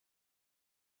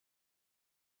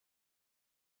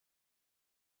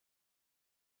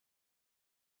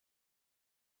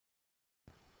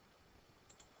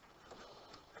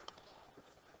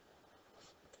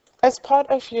As part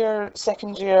of your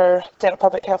second year dental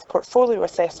public health portfolio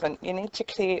assessment, you need to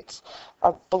create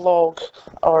a blog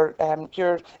or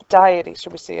your diary,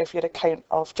 should we say, of your account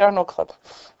of Journal Club.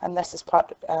 And this is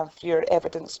part of your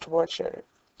evidence towards your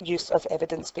use of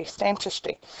evidence-based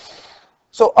dentistry.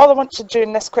 So all I want to do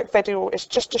in this quick video is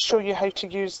just to show you how to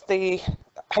use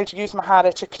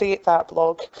Mahara to create that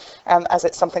blog, as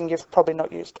it's something you've probably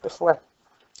not used before.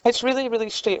 It's really, really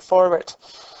straightforward.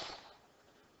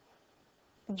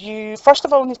 You first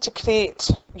of all need to create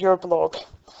your blog.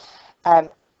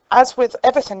 As with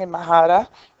everything in Mahara,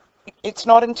 it's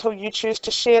not until you choose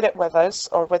to share it with us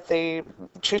or with the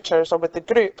tutors or with the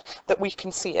group that we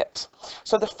can see it.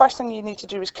 So the first thing you need to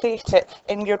do is create it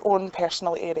in your own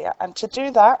personal area. And to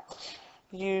do that,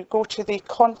 you go to the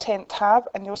Content tab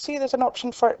and you'll see there's an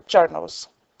option for journals.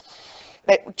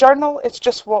 Now, journal is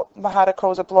just what Mahara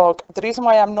calls a blog. The reason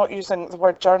why I'm not using the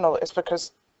word journal is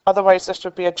because otherwise this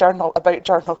would be a journal about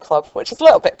Journal Club, which is a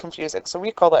little bit confusing. So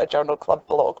we call it a Journal Club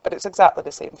blog, but it's exactly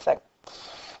the same thing.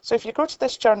 So if you go to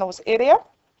this journals area,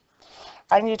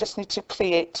 and you just need to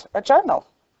create a journal.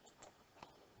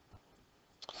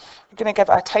 You're going to give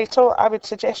it a title. I would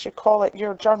suggest you call it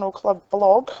your Journal Club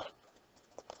blog.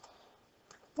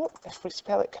 Oh, if we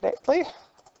spell it correctly.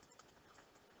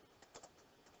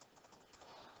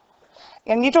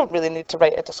 And you don't really need to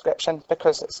write a description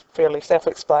because it's fairly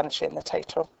self-explanatory in the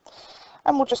title.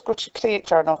 And we'll just go to Create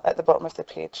Journal at the bottom of the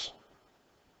page.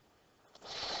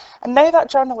 And now that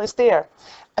journal is there.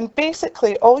 And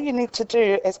basically all you need to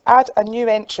do is add a new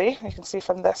entry, you can see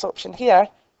from this option here,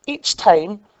 each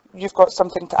time you've got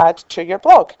something to add to your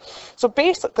blog. So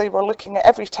basically we're looking at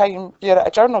every time you're at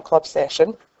a Journal Club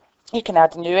session, you can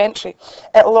add a new entry.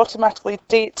 It'll automatically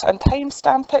date and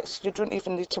timestamp it, so you don't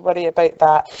even need to worry about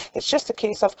that. It's just a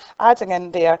case of adding in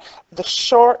there the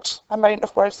short amount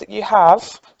of words that you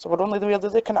have, so we're only really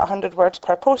looking at 100 words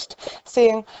per post,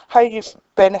 saying how you've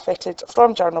benefited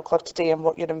from Journal Club today and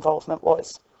what your involvement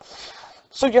was.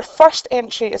 So your first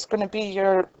entry is going to be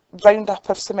your roundup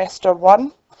of semester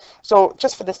 1. So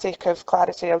just for the sake of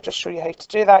clarity, I'll just show you how to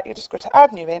do that. You just go to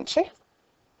Add New Entry.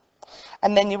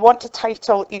 And then you want to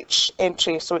title each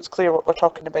entry so it's clear what we're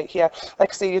talking about here. Like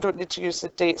I say, you don't need to use the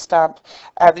date stamp.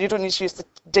 You don't need to use the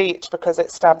date because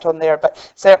it's stamped on there,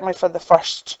 but certainly for the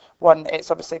first one,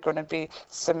 it's obviously going to be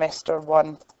Semester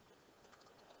 1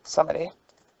 Summary.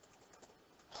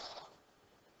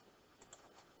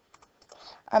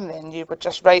 And then you would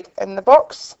just write in the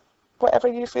box whatever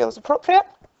you feel is appropriate.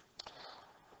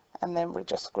 And then we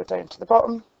just go down to the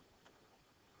bottom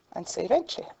and save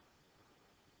entry.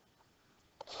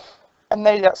 And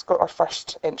now that's got our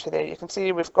first entry there. You can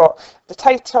see we've got the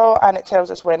title and it tells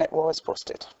us when it was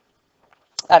posted.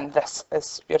 And this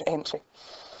is your entry.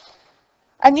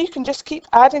 And you can just keep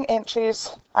adding entries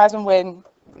as and when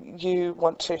you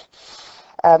want to.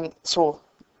 So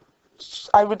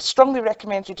I would strongly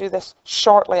recommend you do this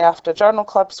shortly after Journal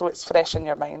Club so it's fresh in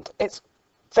your mind. It's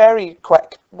very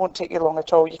quick, won't take you long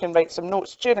at all. You can write some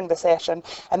notes during the session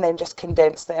and then just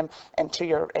condense them into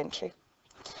your entry.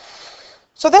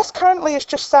 So this currently is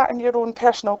just sat in your own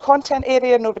personal content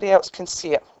area, nobody else can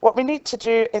see it. What we need to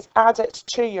do is add it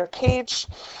to your page,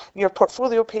 your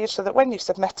portfolio page, so that when you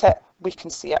submit it, we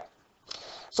can see it.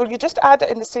 So you just add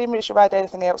it in the same way as you add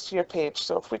anything else to your page.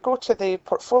 So if we go to the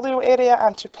portfolio area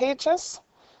and to pages,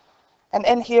 and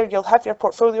in here you'll have your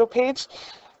portfolio page.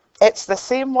 It's the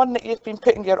same one that you've been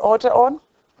putting your audit on.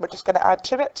 We're just going to add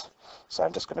to it. So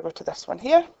I'm just going to go to this one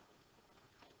here.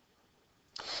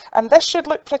 And this should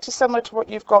look pretty similar to what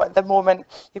you've got at the moment.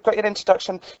 You've got your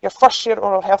introduction, your first year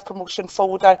oral health promotion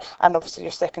folder, and obviously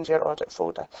your second year audit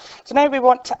folder. So now we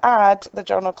want to add the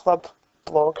Journal Club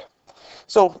blog.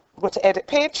 So go to Edit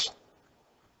Page.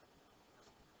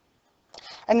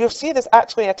 And you'll see there's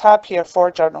actually a tab here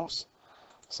for journals.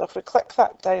 So if we click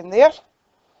that down there,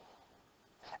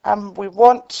 and we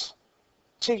want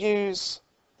to use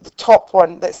the top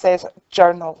one that says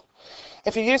Journal.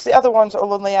 If you use the other ones, it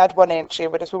will only add one entry,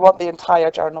 whereas we want the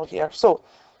entire journal here. So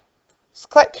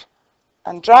just click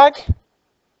and drag,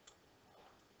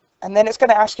 and then it's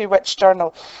going to ask you which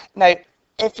journal. Now,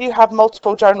 if you have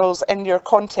multiple journals in your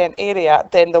content area,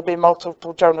 then there'll be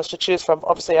multiple journals to choose from.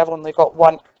 Obviously, I've only got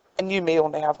one, and you may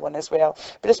only have one as well.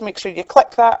 But just make sure you click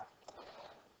that,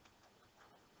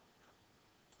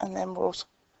 and then we'll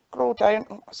scroll down.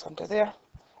 Oh, it's under there,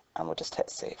 and we'll just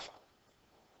hit Save.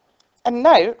 And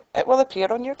now it will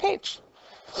appear on your page.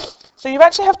 So you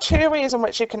actually have two ways in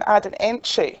which you can add an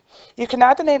entry. You can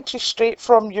add an entry straight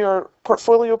from your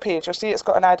portfolio page. You'll see it's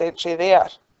got an add entry there.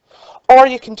 Or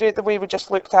you can do it the way we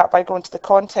just looked at by going to the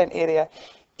content area.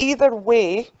 Either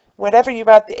way, wherever you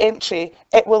add the entry,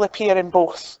 it will appear in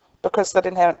both because they're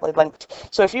inherently linked.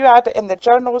 So if you add it in the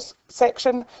journals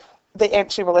section, the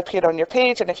entry will appear on your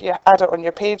page, and if you add it on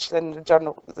your page, then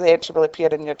the entry will appear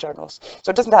in your journals.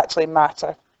 So it doesn't actually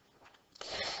matter.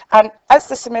 And as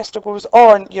the semester goes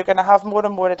on, you're going to have more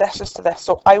and more additions to this.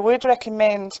 So I would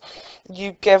recommend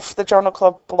you give the Journal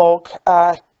Club blog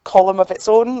a column of its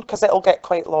own, because it'll get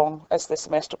quite long as the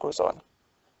semester goes on.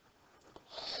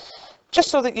 Just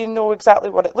so that you know exactly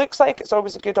what it looks like, it's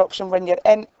always a good option when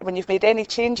you've made any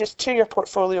changes to your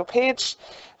portfolio page.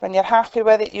 When you're happy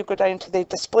with it, you go down to the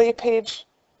display page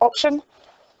option,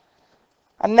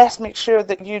 and this makes sure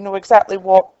that you know exactly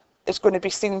what is going to be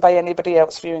seen by anybody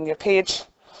else viewing your page.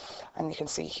 And you can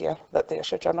see here that there's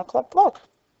your Journal Club blog.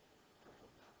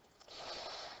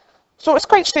 So it's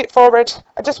quite straightforward.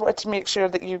 I just wanted to make sure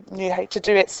that you knew how to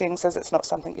do it, seeing as it's not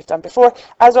something you've done before.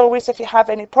 As always, if you have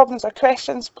any problems or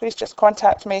questions, please just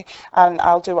contact me and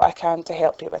I'll do what I can to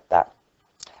help you with that.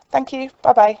 Thank you.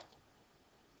 Bye-bye.